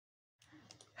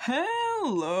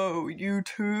Hello,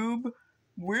 YouTube!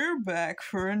 We're back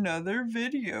for another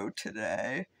video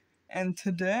today, and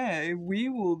today we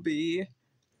will be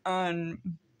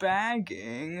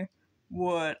unbagging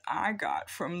what I got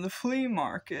from the flea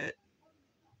market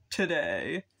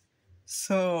today.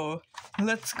 So,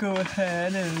 let's go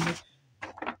ahead and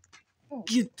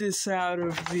get this out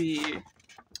of the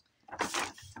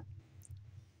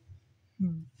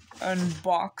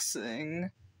unboxing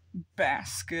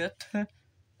basket,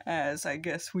 as I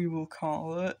guess we will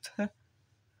call it.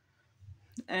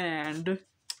 And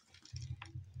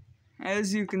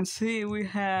as you can see, we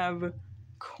have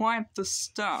quite the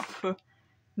stuff.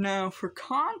 Now, for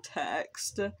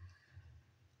context,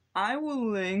 I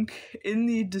will link in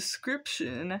the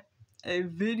description a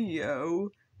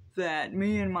video that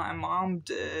me and my mom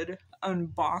did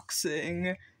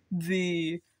unboxing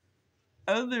the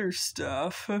other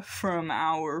stuff from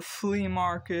our flea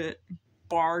market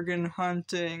bargain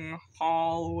hunting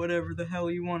haul, whatever the hell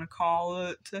you want to call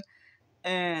it.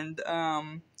 And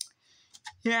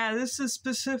yeah, this is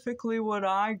specifically what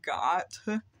I got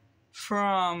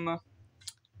from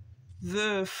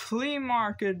the flea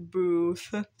market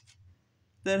booth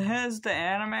that has the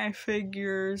anime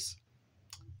figures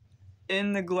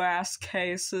in the glass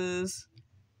cases.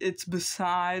 It's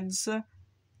besides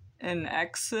an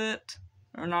exit,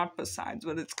 or not besides,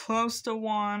 but it's close to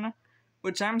one,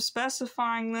 which I'm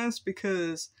specifying this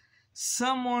because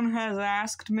someone has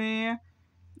asked me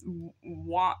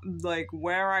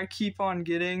where I keep on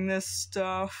getting this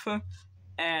stuff,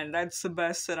 and that's the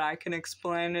best that I can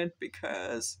explain it,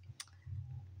 because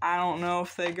I don't know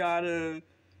if they got a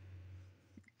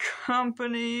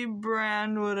company,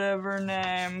 brand, whatever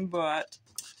name, but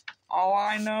all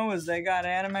I know is they got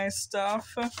anime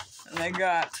stuff, and they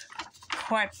got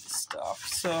quite the stuff.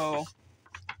 So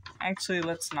actually,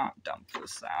 let's not dump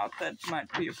this out. That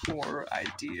might be a poor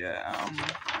idea.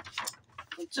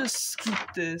 Just scoot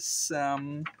this,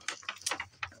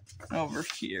 over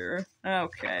here.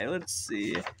 Okay, let's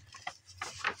see.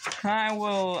 I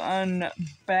will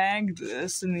unbag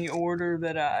this in the order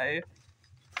that I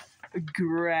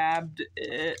grabbed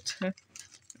it.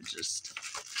 Just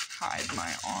hide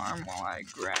my arm while I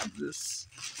grab this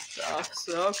stuff.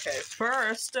 So, okay,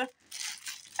 first,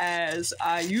 as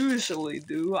I usually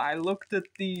do, I looked at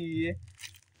the,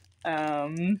 let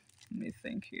me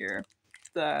think here.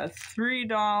 The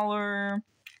 $3,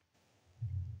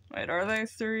 wait, are they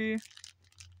 3?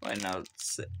 Wait, no,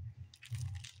 it's, I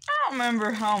don't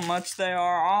remember how much they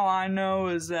are. All I know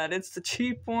is that it's the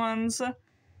cheap ones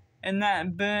in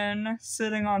that bin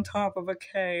sitting on top of a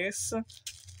case,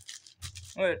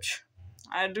 which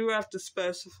I do have to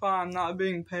specify I'm not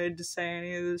being paid to say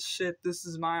any of this shit. This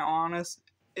is my honest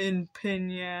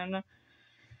opinion.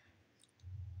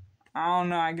 I don't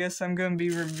know, I guess I'm gonna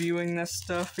be reviewing this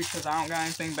stuff because I don't got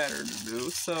anything better to do.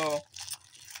 So,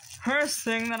 first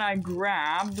thing that I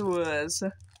grabbed was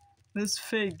this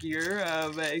figure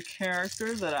of a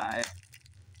character that I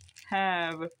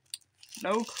have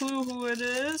no clue who it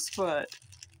is, but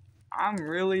I'm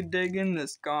really digging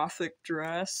this gothic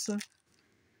dress.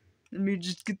 Let me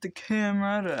just get the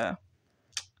camera to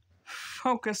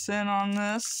focus in on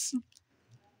this.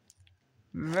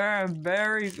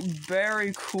 Very,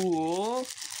 very cool.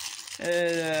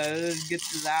 Let's get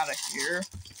this out of here.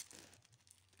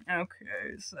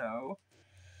 Okay, so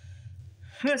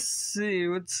let's see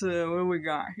what do we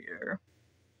got here?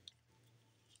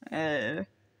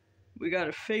 We got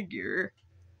a figure.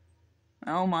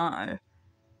 Oh my.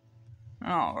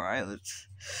 Alright, let's.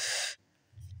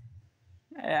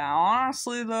 Yeah,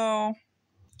 honestly though,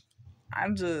 I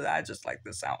just like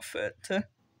this outfit.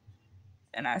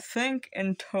 And I think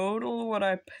in total what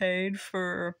I paid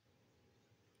for,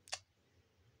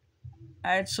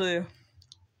 actually,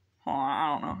 hold on, I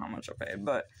don't know how much I paid,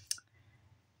 but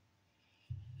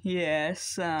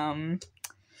yes,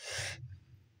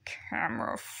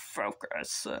 camera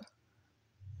focus.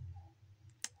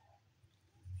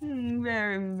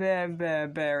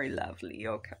 Very lovely.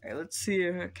 Okay, let's see,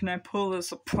 can I pull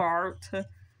this apart?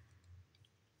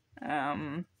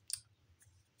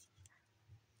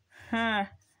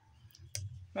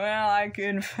 Well, I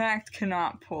in fact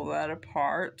cannot pull that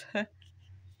apart,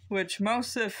 which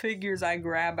most of the figures I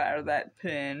grab out of that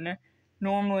bin,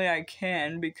 normally I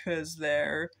can because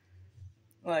they're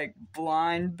like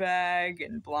blind bag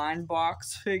and blind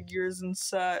box figures and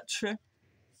such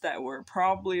that were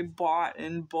probably bought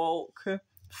in bulk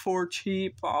for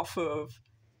cheap off of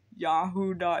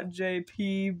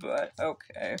yahoo.jp, but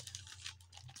okay.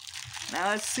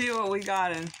 Now let's see what we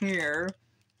got in here.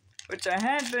 Which I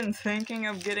had been thinking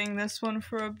of getting this one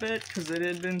for a bit, because it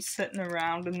had been sitting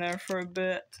around in there for a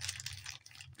bit.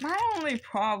 My only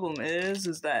problem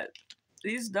is that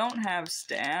these don't have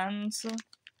stands,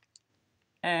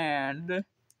 and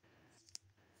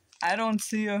I don't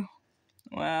see a,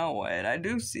 well, wait, I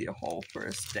do see a hole for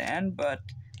a stand, but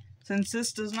since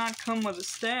this does not come with a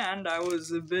stand, I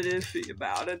was a bit iffy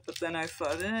about it, but then I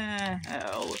thought,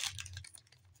 hell.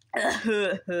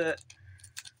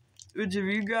 Which, if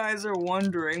you guys are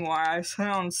wondering why I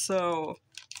sound so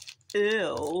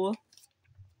ill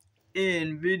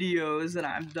in videos that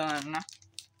I've done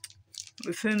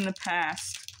within the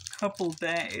past couple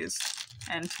days,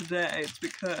 and today, it's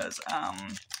because,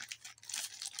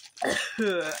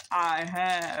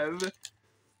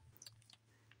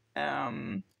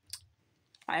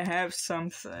 I have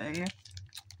something.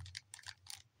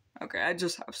 Okay, I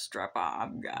just have strep.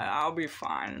 I'll be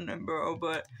fine, bro,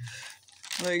 but,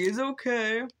 like, it's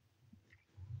okay.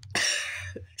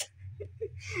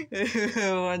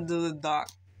 I went to the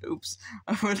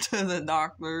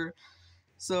doctor,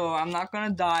 so I'm not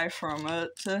gonna die from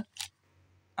it.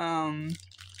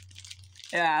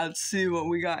 Yeah, let's see what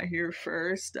we got here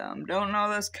first. Don't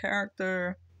know this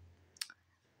character.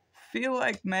 Feel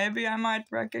like maybe I might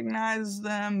recognize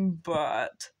them,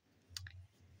 but,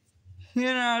 you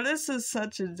know, this is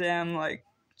such a damn, like,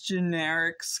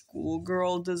 generic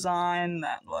schoolgirl design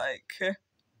that, like,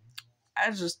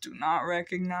 I just do not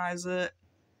recognize it.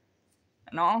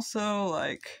 And also,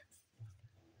 like,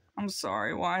 I'm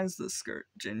sorry, why is this skirt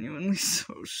genuinely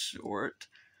so short?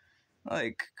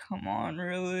 Like, come on,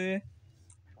 really?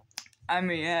 I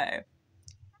mean, hey,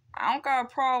 I don't got a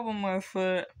problem with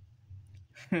it.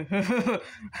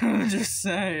 I'm just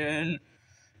saying,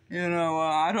 you know,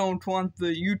 I don't want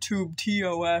the YouTube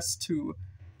TOS to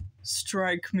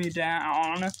strike me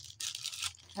down.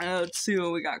 Let's see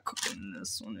what we got cooking in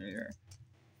this one here.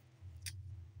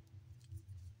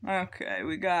 Okay,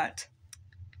 we got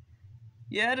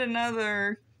yet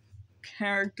another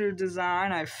character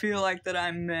design I feel like that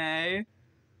I may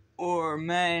or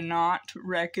may not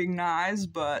recognize,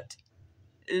 but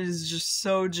it is just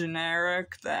so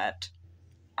generic that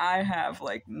I have,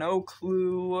 like, no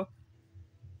clue.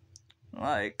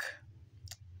 Like,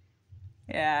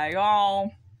 yeah,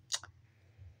 y'all,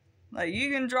 like,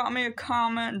 you can drop me a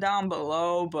comment down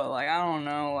below, but, like, I don't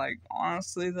know, like,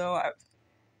 honestly, though,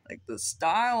 like, the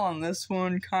style on this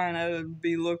one kind of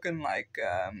be looking like,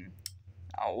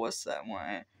 oh, what's that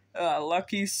one?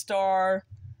 Lucky Star,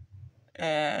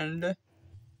 and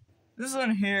this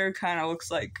one here kind of looks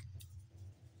like,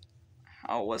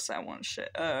 oh, what's that one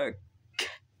shit?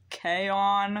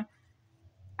 K-On,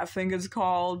 I think it's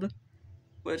called,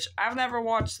 which I've never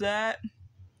watched that,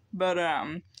 but,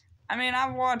 I mean,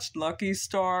 I've watched Lucky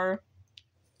Star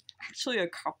actually a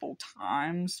couple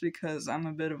times because I'm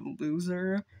a bit of a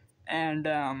loser, and,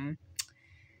 I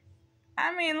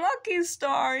mean, Lucky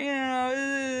Star, you know,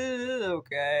 is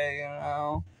okay, you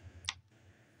know.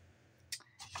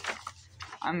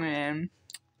 I mean,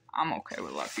 I'm okay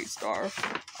with Lucky Star,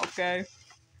 okay?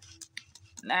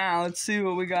 Now, let's see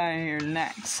what we got in here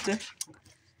next.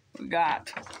 We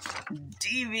got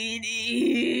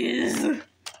DVDs,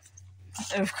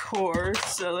 of course,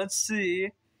 so let's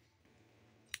see.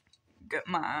 Get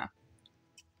my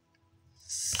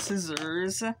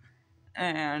scissors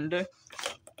and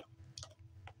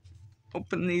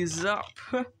open these up.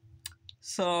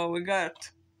 So we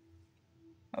got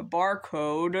a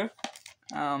barcode.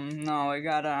 No, we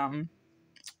got, I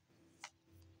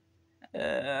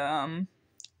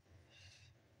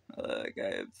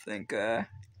think,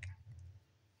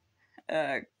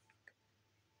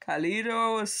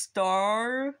 Kalido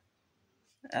Star.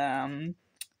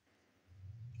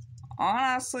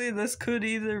 Honestly, this could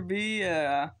either be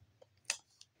a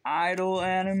idol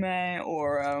anime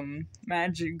or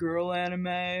magic girl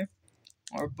anime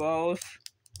or both.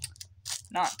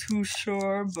 Not too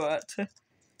sure, but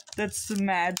that's the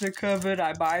magic of it.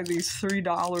 I buy these $3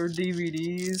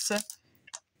 DVDs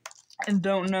and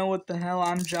don't know what the hell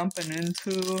I'm jumping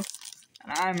into,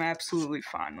 and I'm absolutely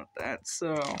fine with that.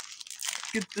 So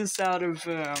get this out of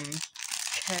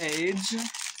cage,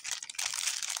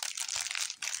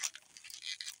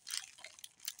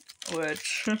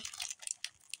 which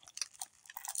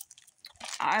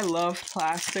I love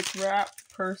plastic wrap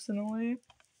personally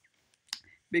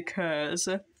because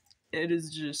it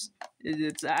is just,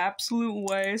 it's absolute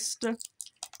waste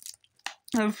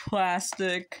of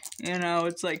plastic, you know,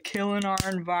 it's like killing our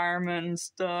environment and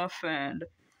stuff, and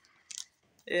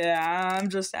yeah, I'm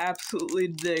just absolutely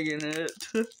digging it.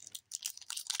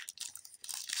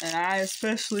 And I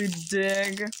especially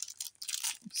dig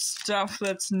stuff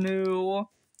that's new,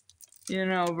 you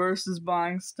know, versus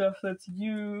buying stuff that's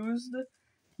used,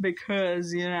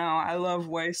 because, you know, I love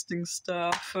wasting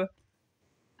stuff.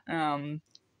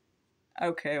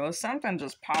 Okay, well, something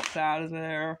just popped out of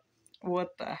there.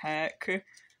 What the heck?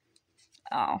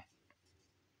 Oh.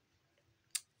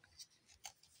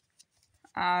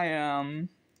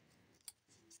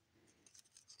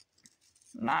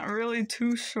 Not really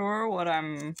too sure what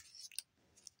I'm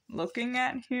looking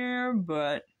at here,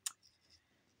 but,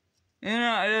 you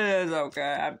know, it is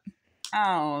okay.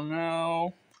 I don't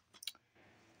know.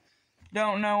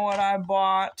 Don't know what I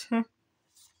bought.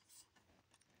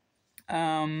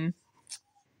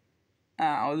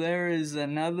 Oh, there is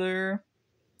another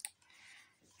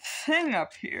thing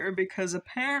up here because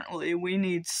apparently we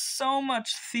need so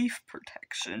much thief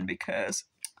protection because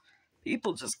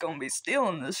people just gonna be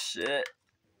stealing this shit.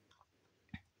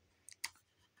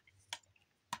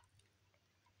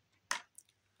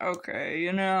 Okay,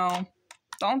 you know,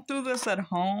 don't do this at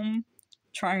home,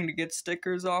 trying to get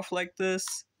stickers off like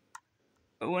this.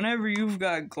 But whenever you've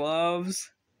got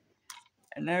gloves,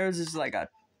 and there's just like that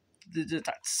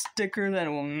sticker that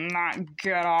will not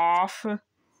get off,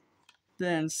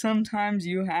 then sometimes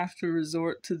you have to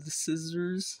resort to the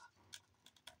scissors.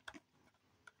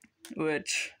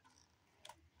 Which,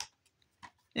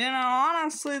 you know,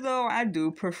 honestly though, I do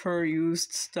prefer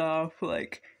used stuff.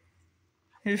 Like,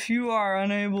 if you are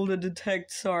unable to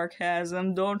detect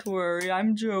sarcasm, don't worry,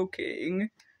 I'm joking.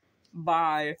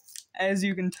 As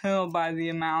you can tell by the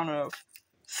amount of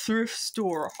thrift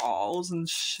store hauls and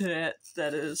shit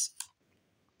that has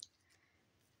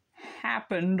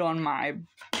happened on my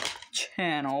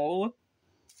channel,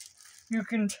 you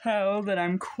can tell that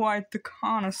I'm quite the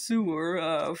connoisseur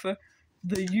of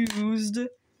the used,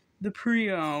 the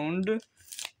pre-owned,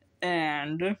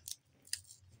 and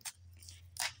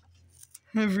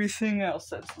everything else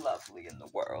that's lovely in the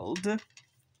world.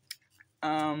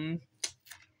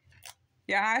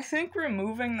 Yeah, I think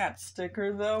removing that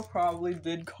sticker, though, probably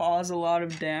did cause a lot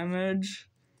of damage,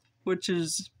 which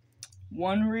is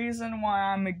one reason why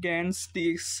I'm against the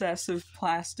excessive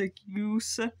plastic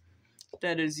use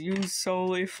that is used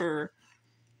solely for,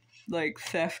 like,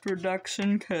 theft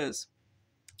reduction, because,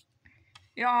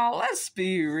 y'all, let's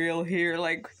be real here,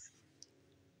 like,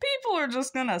 people are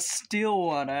just gonna steal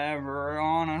whatever,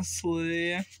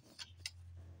 honestly.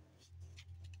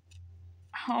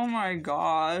 Oh my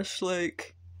gosh,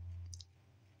 like,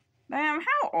 damn,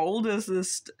 how old is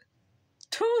this?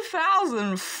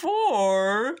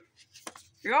 2004?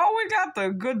 Y'all, we got the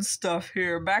good stuff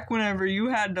here. Back whenever you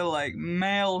had to, like,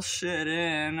 mail shit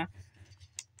in.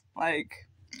 Like,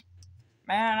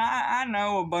 man, I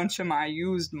know a bunch of my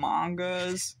used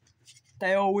mangas.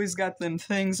 They always got them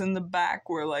things in the back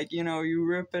where, like, you know, you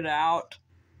rip it out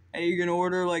and you can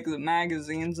order, like, the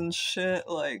magazines and shit.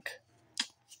 Like,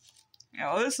 you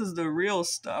know, this is the real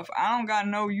stuff. I don't got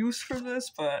no use for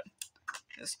this, but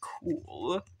it's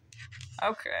cool.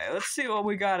 Okay, let's see what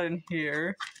we got in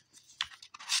here.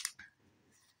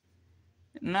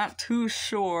 Not too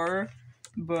sure,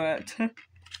 but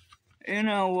you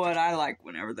know what I like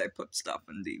whenever they put stuff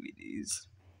in DVDs.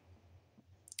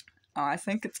 Oh, I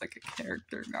think it's like a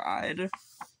character guide.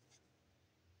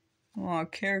 Well,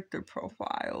 character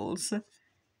profiles.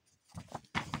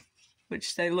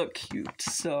 Which they look cute,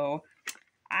 so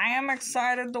I am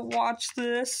excited to watch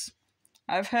this.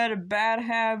 I've had a bad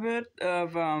habit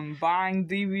of buying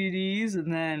DVDs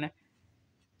and then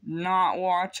not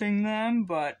watching them,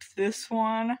 but this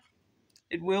one,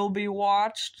 it will be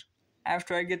watched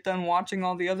after I get done watching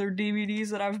all the other DVDs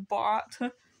that I've bought.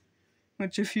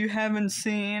 Which, if you haven't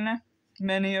seen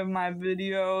many of my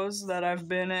videos that I've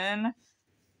been in,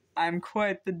 I'm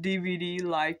quite the DVD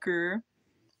liker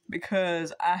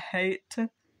because I hate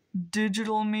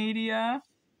digital media.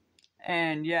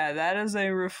 And yeah, that is a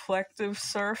reflective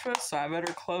surface, so I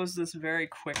better close this very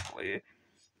quickly.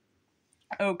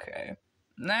 Okay,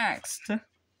 next,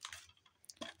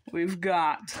 we've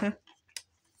got...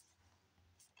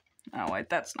 Oh wait,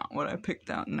 that's not what I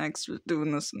picked out next. We're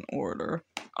doing this in order.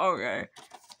 Okay.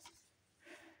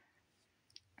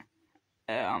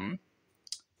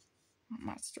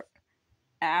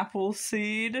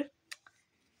 Appleseed.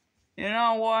 You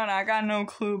know what? I got no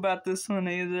clue about this one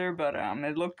either, but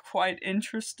it looked quite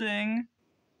interesting.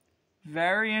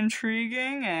 Very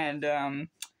intriguing, and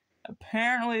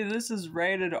apparently this is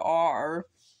rated R,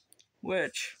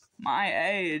 which my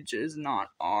age is not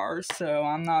R, so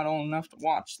I'm not old enough to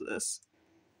watch this.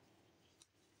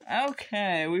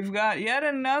 Okay, we've got yet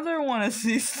another one of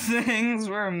these things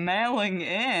we're mailing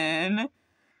in.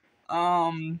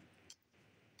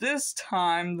 This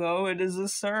time, though, it is a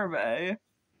survey.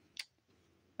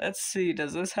 Let's see,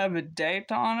 does this have a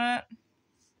date on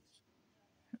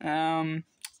it?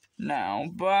 now,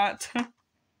 but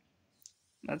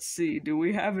let's see, do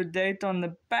we have a date on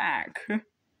the back?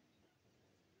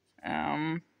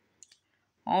 Hold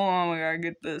on, we gotta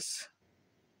get this.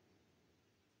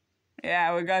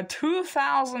 Yeah, we got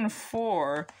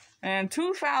 2004, and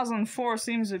 2004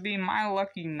 seems to be my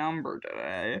lucky number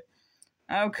today.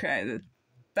 Okay,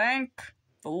 thank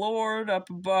the Lord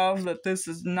up above that this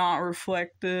is not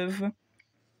reflective.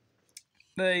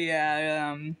 But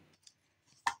yeah,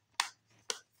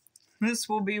 this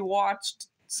will be watched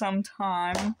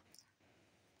sometime.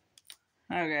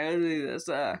 Okay, let's do this.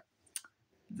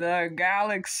 The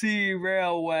Galaxy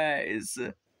Railways.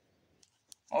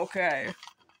 Okay.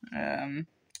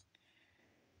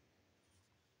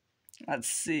 Let's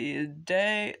see,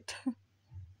 date.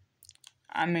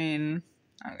 I mean,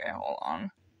 okay, hold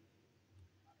on.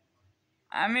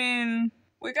 I mean,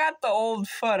 we got the old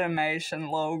Funimation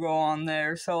logo on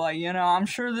there, so like, you know, I'm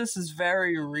sure this is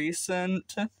very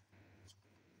recent.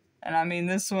 And I mean,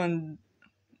 this one,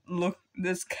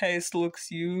 this case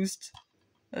looks used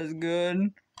as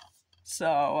good. So,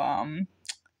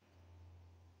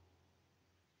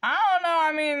 I don't know,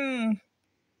 I mean,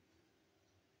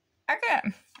 I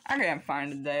can't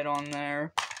find a date on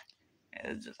there.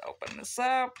 Let's just open this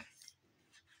up.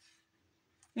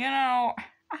 You know,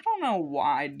 I don't know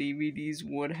why DVDs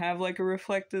would have like a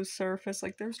reflective surface.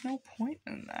 Like, there's no point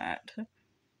in that.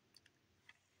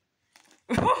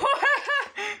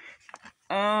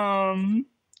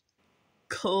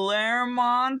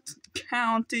 Claremont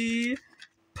County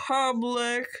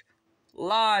Public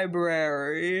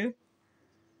Library.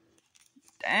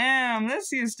 Damn,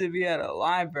 this used to be at a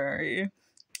library.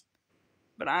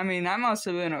 But I mean, that must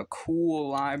have been a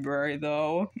cool library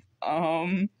though.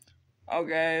 Okay,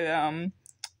 okay,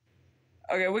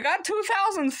 we got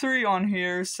 2003 on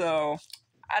here, so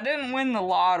I didn't win the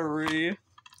lottery,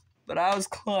 but I was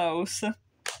close.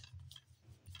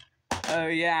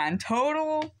 Yeah, in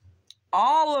total,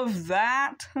 all of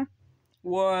that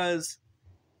was,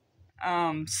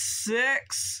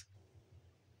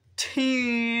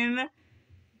 $16,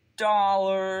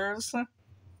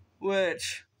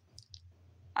 which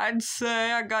I'd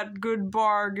say I got good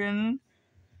bargain,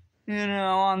 you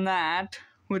know, on that,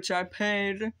 which I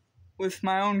paid with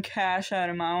my own cash out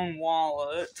of my own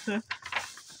wallet.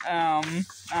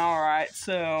 Alright,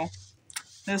 so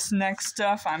this next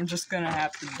stuff I'm just gonna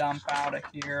have to dump out of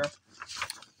here.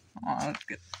 Let's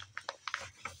get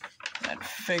that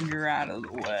figure out of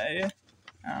the way.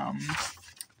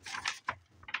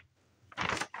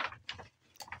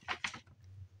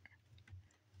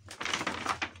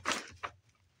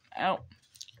 Oh,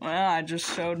 well, I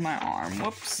just showed my arm.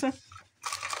 Whoops.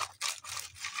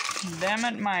 Damn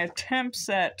it, my attempts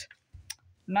at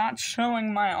not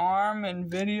showing my arm in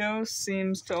videos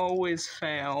seems to always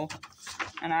fail.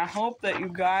 And I hope that you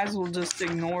guys will just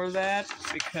ignore that,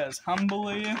 because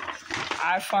humbly,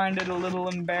 I find it a little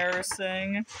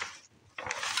embarrassing.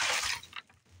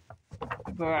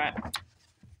 But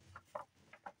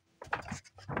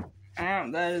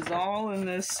that is all in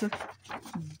this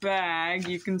bag,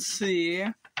 you can see,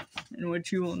 in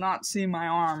which you will not see my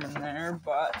arm in there,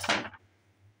 but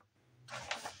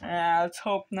let's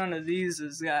hope none of these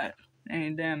has got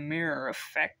any damn mirror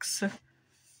effects.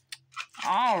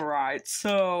 Alright,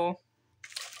 so,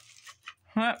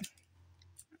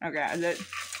 okay,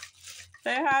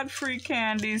 they had free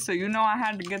candy, so you know I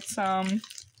had to get some,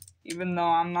 even though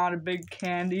I'm not a big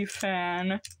candy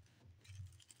fan.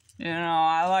 You know,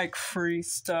 I like free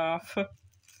stuff.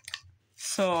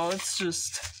 So let's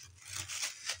just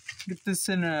get this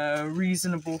in a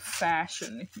reasonable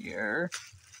fashion here.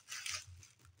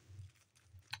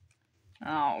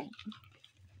 Oh,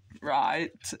 right,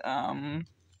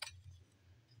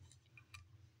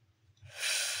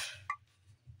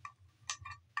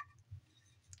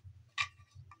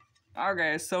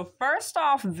 okay, so first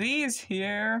off, these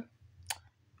here,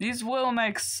 these will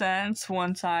make sense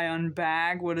once I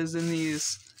unbag what is in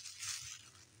these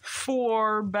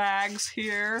 4 bags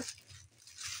here.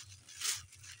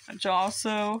 Which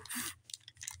also,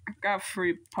 I got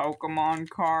free Pokemon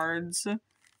cards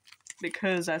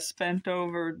because I spent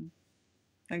over,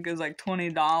 I think it was like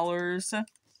 $20.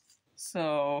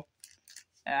 So,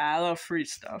 yeah, I love free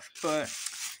stuff. But,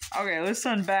 okay, let's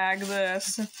unbag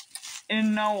this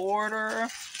in no order.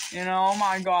 You know, oh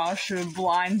my gosh, a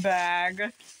blind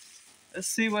bag. Let's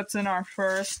see what's in our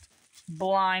first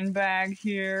blind bag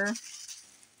here.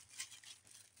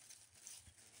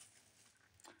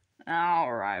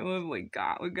 Alright, what have we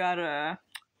got? We got a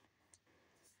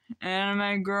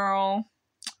anime girl.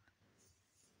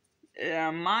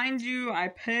 Yeah, mind you, I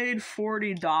paid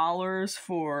 $40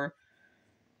 for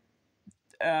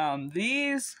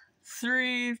these,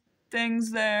 3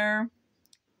 things there.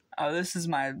 Oh, this is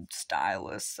my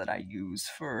stylus that I use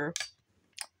for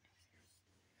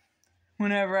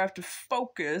whenever I have to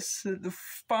focus the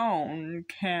phone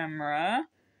camera.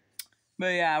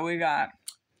 But yeah, we got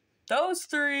those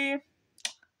 3,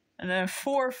 and then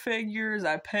 4 figures.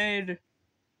 I paid,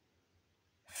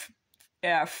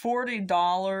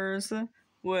 $40,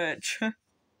 which,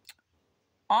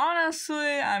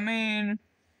 honestly, I mean,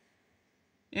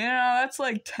 that's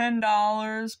like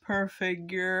 $10 per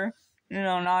figure,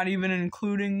 not even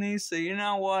including these, so you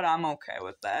know what, I'm okay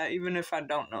with that, even if I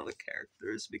don't know the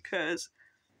characters, because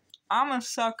I'm a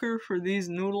sucker for these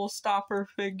noodle stopper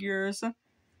figures,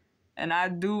 and I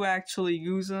do actually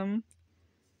use them,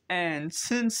 and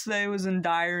since they was in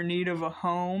dire need of a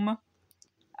home,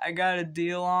 I got a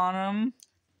deal on them,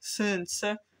 since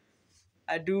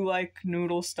I do like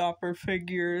noodle stopper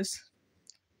figures,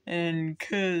 and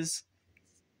 'cause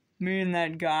me and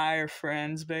that guy are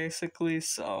friends, basically,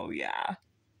 so yeah.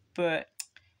 But,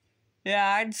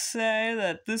 yeah, I'd say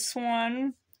that this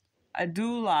one, I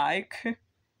do like.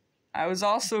 I was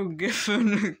also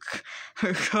given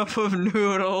a cup of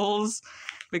noodles,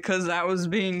 because that was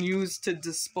being used to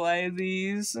display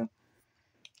these.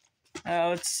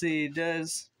 Let's see,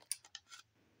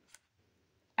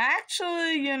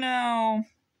 actually, I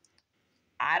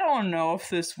don't know if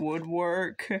this would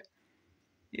work.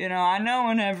 I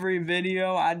know in every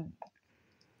video I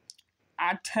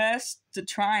test to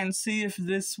try and see if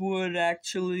this would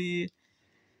actually,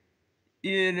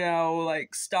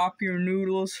 like, stop your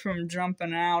noodles from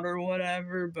jumping out or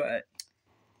whatever, but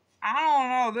I don't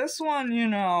know, this one,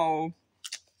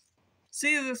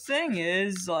 see, the thing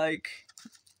is, like,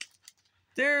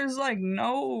 there's, like,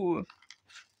 no,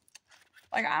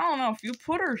 like, I don't know, if you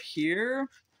put her here,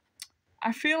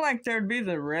 I feel like there'd be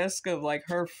the risk of, like,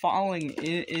 her falling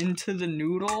into the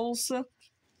noodles,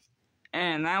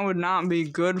 and that would not be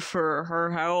good for her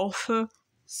health,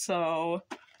 so,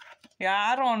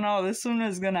 yeah, I don't know, this one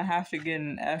is gonna have to get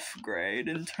an F grade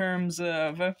in terms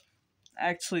of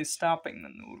actually stopping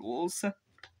the noodles,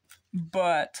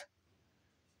 but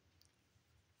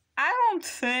I don't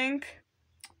think,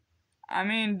 I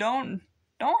mean, don't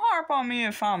harp on me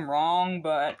if I'm wrong,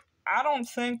 but I don't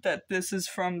think that this is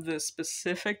from the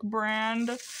specific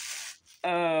brand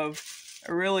of,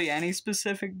 really any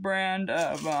specific brand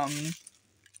of,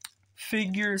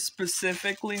 figures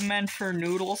specifically meant for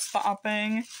noodle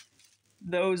stopping.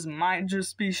 Those might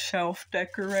just be shelf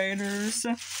decorators.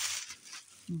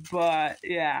 But,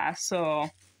 yeah,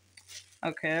 so,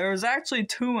 okay, there was actually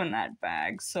 2 in that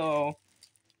bag, so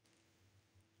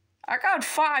I got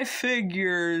 5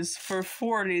 figures for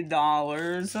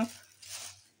 $40.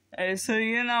 Hey, so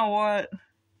you know what?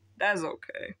 That's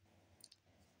okay.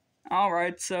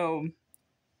 Alright, so,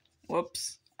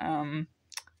 whoops,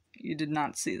 you did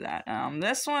not see that.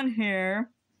 This one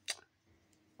here,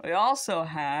 we also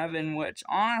have, in which,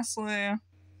 honestly,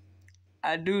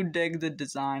 I do dig the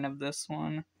design of this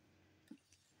one.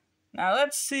 Now,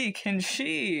 let's see, can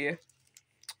she...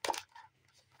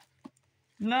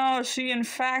 No, she in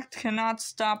fact cannot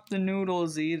stop the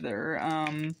noodles either.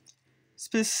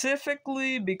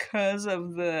 Specifically because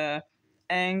of the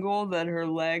angle that her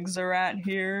legs are at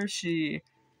here, she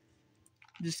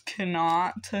just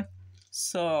cannot.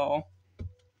 So,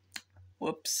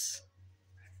 whoops.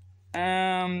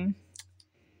 I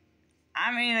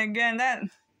mean, again,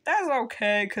 that's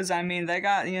okay, because, I mean, they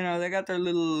got their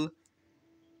little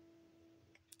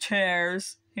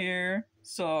chairs here,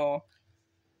 so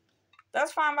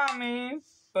that's fine by me,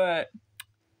 but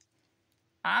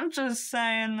I'm just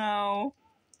saying, though,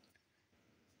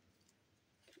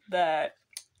 that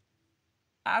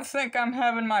I think I'm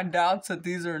having my doubts that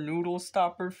these are noodle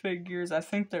stopper figures. I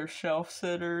think they're shelf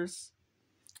sitters,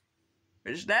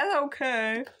 which that's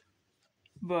okay,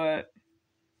 but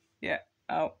yeah,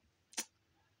 oh,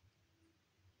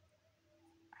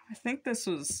 I think this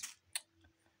was,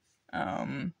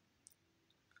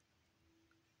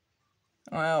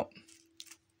 well,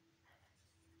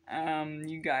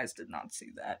 you guys did not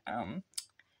see that,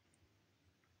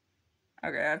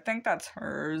 okay, I think that's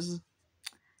hers.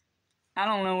 I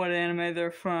don't know what anime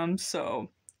they're from,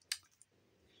 so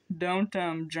don't,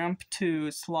 jump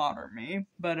to slaughter me,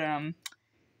 but,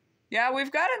 yeah,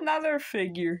 we've got another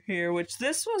figure here, which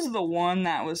this was the one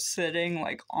that was sitting,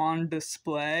 like, on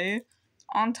display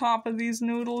on top of these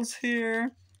noodles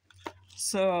here.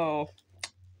 So,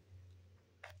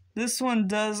 this one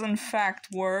does in fact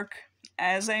work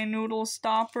as a noodle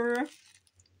stopper,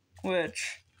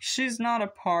 which she's not a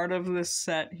part of this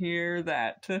set here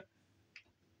that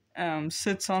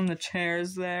sits on the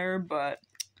chairs there, but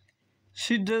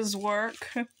she does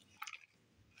work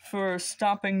for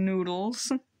stopping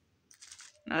noodles.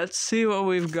 Let's see what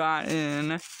we've got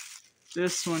in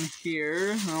this one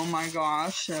here. Oh my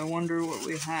gosh, I wonder what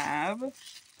we have.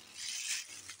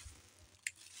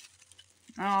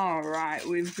 Alright,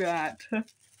 we've got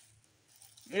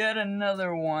yet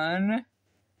another one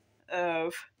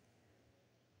of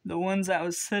the ones that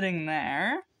was sitting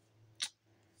there,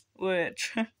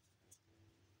 which, I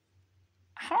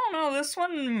don't know, this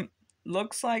one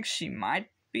looks like she might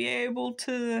be able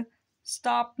to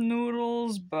stop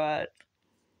noodles, but,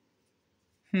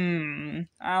 I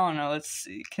don't know, let's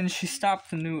see, can she stop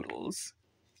the noodles?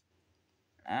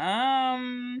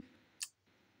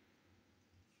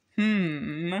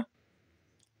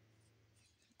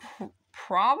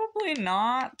 Probably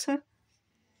not.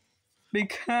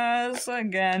 Because,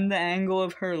 again, the angle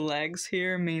of her legs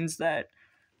here means that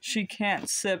she can't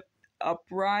sit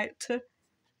upright.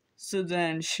 So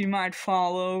then she might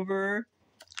fall over,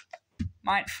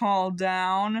 might fall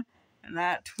down, and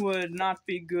that would not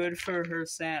be good for her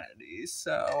sanity.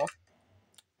 So,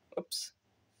 whoops.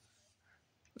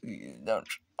 Please don't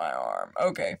touch my arm.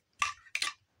 Okay.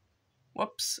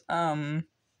 Whoops. Okay,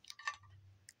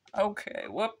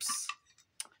 whoops.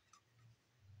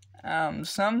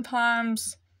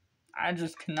 Sometimes I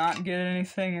just cannot get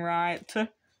anything right.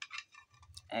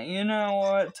 And you know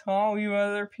what? To all you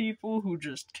other people who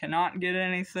just cannot get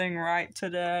anything right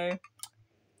today,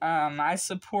 I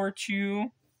support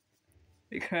you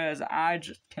because I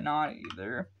just cannot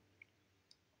either.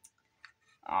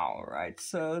 Alright,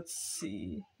 so let's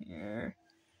see here.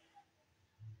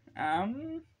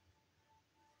 Trying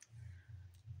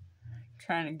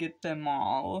to get them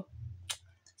all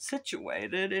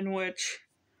situated, in which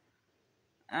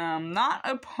not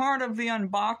a part of the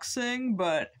unboxing,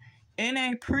 but in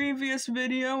a previous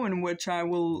video in which I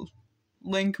will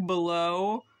link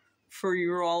below for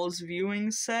your all's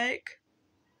viewing sake.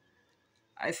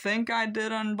 I think I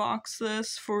did unbox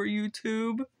this for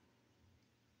YouTube.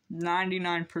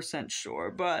 99%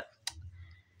 sure, but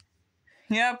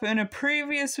yep, in a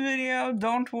previous video,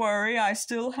 don't worry, I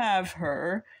still have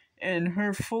her in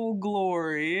her full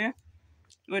glory,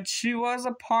 which she was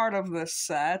a part of this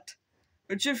set.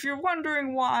 Which, if you're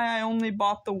wondering why I only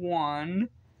bought the one,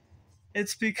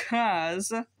 it's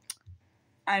because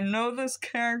I know this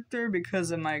character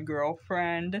because of my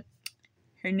girlfriend.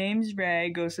 Her name's Ray,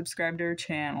 go subscribe to her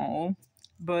channel.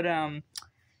 But,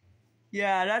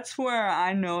 yeah, that's where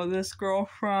I know this girl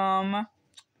from.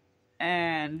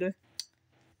 And,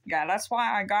 yeah, that's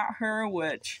why I got her,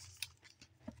 which,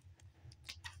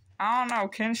 I don't know,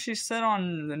 can she sit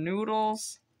on the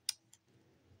noodles?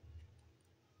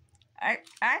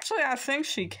 Actually, I think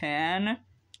she can.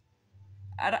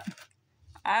 I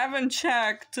haven't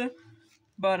checked,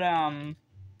 but, I'm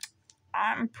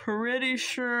pretty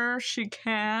sure she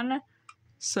can.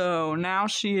 So now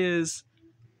she is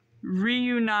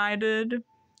reunited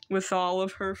with all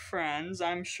of her friends.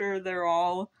 I'm sure they're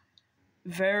all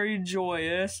very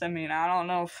joyous. I mean, I don't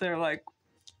know if they're like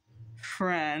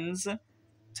friends.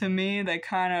 To me, they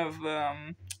kind of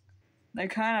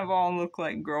all look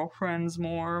like girlfriends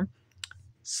more.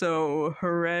 So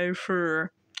hooray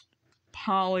for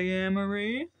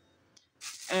polyamory.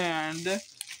 And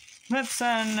let's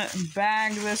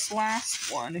unbag this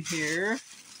last one here,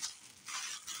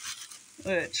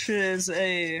 which is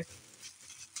a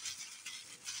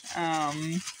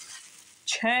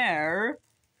chair.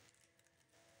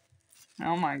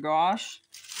 Oh my gosh.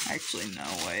 Actually, no,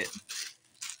 wait.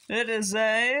 It is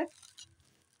a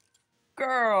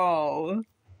girl,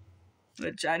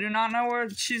 which I do not know where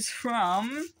she's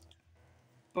from,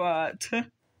 but, you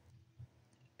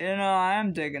know, I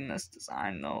am digging this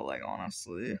design though, like,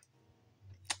 honestly.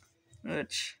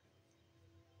 Which,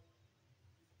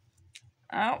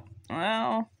 oh,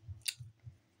 well,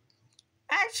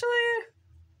 actually,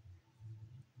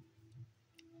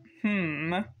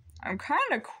 I'm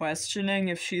kind of questioning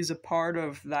if she's a part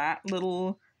of that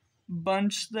little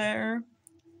bunch there,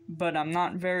 but I'm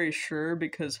not very sure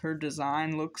because her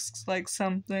design looks like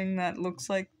something that looks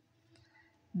like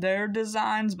their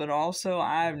designs, but also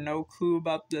I have no clue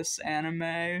about this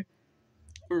anime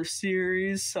or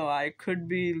series, so I could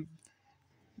be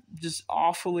just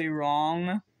awfully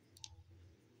wrong.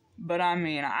 But I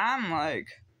mean, I'm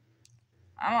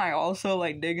also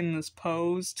like digging this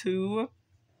pose too.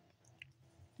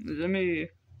 Let me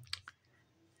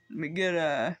get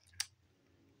the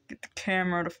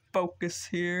camera to focus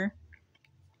here.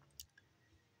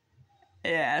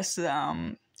 Yes,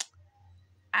 I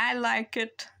like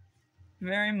it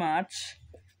very much.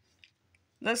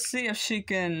 Let's see if she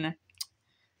can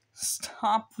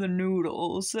stop the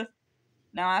noodles.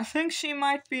 Now, I think she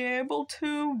might be able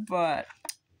to, but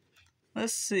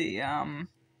let's see, I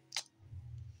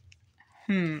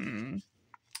mean,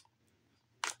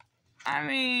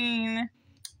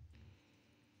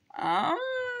 I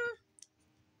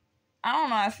don't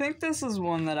know, I think this is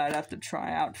one that I'd have to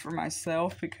try out for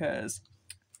myself because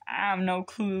I have no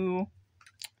clue,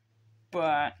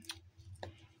 but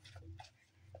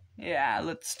yeah,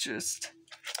 let's just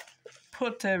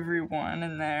put everyone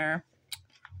in there.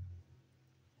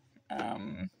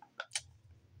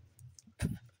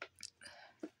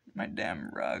 My damn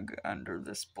rug under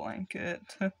this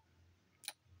blanket. Oh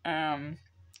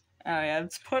yeah,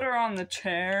 let's put her on the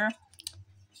chair.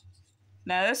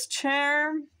 Now this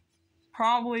chair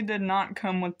probably did not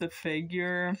come with the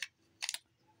figure.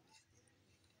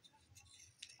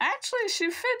 Actually, she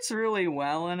fits really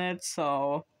well in it,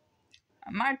 so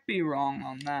I might be wrong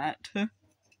on that.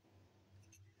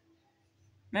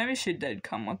 Maybe she did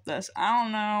come with this. I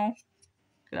don't know.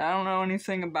 I don't know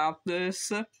anything about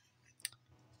this.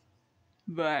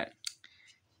 But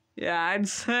yeah, I'd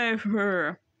say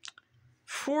for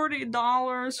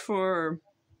 $40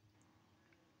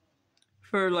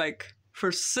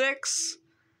 for 6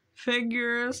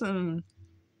 figures and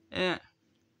yeah.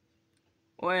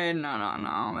 Wait, no. Why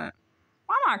am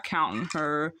I counting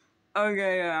her?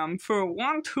 Okay, for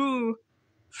 1, 2,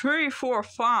 3, 4,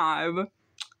 5,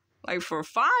 like for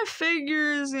 5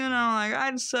 figures, you know, like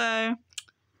I'd say,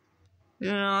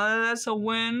 you know, that's a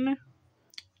win.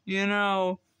 You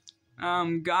know,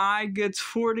 guy gets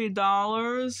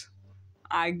 $40.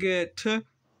 I get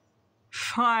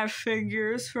 5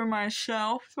 figures for my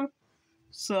shelf.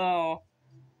 So,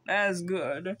 that's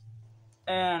good.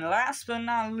 And last but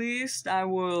not least, I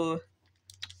will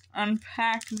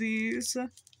unpack these.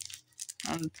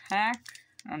 Unbox,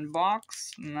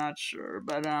 I'm not sure,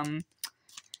 but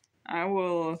I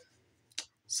will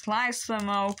slice them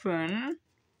open.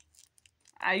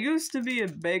 I used to be a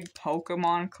big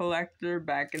Pokemon collector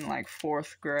back in like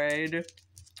 4th grade,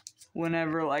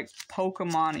 whenever like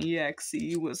Pokemon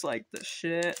EXE was like the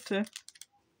shit.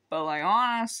 But like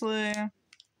honestly,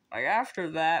 like after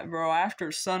that, bro,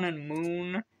 after Sun and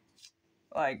Moon,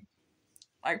 like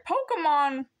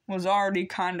Pokemon was already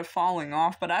kind of falling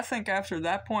off, but I think after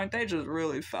that point, they just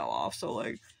really fell off. So,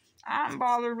 like, I haven't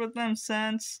bothered with them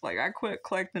since. Like, I quit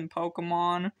collecting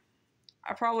Pokemon.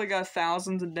 I probably got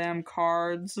thousands of damn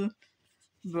cards.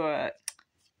 But,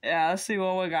 yeah, let's see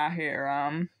what we got here.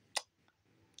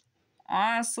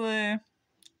 Honestly,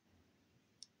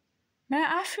 man,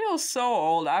 I feel so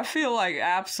old. I feel, like,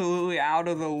 absolutely out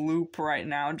of the loop right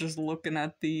now just looking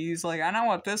at these. Like, I know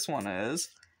what this one is.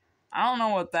 I don't know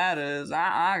what that is.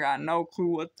 I got no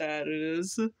clue what that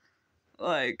is.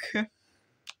 Like,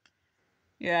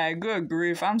 yeah, good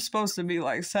grief. I'm supposed to be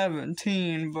like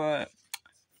 17, but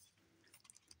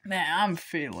man, I'm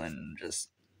feeling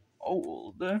just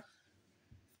old.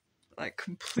 Like,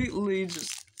 completely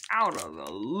just out of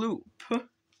the loop.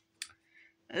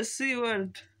 Let's see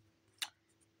what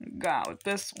we got with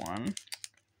this one.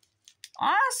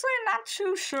 Honestly, not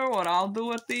too sure what I'll do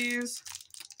with these.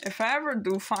 If I ever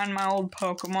do find my old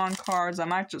Pokemon cards, I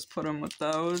might just put them with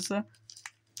those.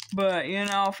 But, you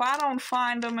know, if I don't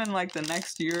find them in, like, the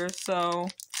next year or so,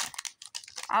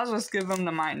 I'll just give them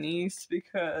to my niece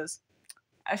because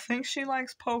I think she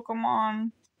likes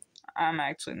Pokemon. I'm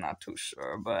actually not too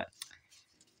sure, but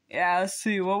yeah, let's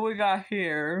see what we got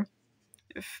here.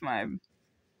 If my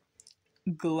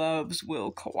gloves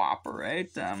will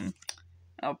cooperate. A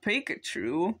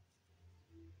Pikachu.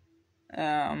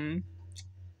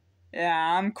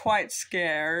 Yeah, I'm quite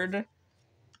scared.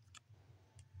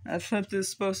 I thought this was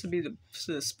supposed to be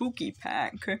the spooky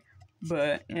pack,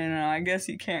 but, you know, I guess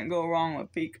you can't go wrong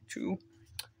with Pikachu.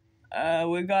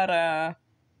 We got a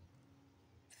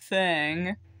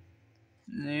thing,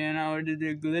 you know,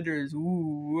 the glitters,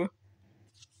 ooh.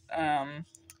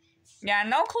 Yeah,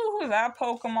 no clue who that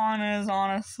Pokemon is,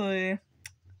 honestly.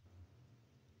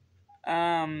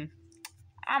 I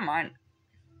might,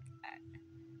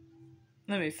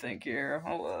 let me think here,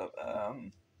 hold up,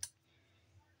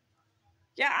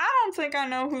 yeah, I don't think I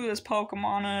know who this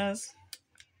Pokemon is,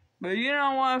 but you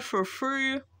know what, for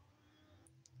free,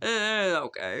 it's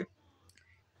okay.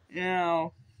 You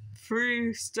know,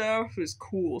 free stuff is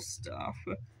cool stuff,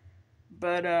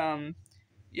 but,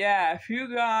 yeah, if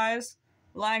you guys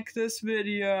like this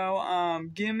video,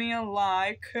 give me a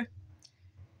like,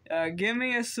 give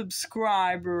me a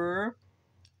subscriber,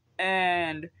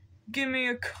 and give me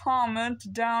a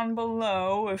comment down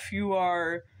below if you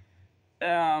are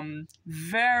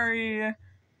very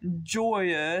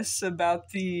joyous about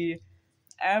the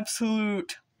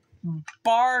absolute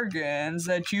bargains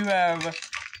that you have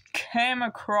came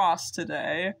across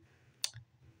today.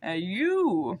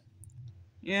 You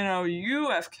you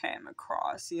have came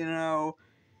across, You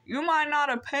might not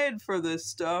have paid for this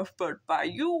stuff, but by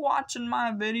you watching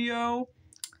my video,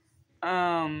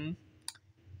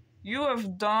 you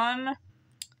have done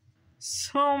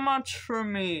so much for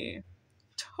me.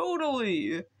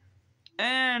 Totally.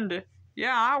 And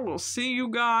yeah, I will see you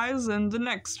guys in the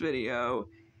next video.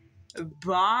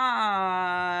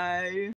 Bye.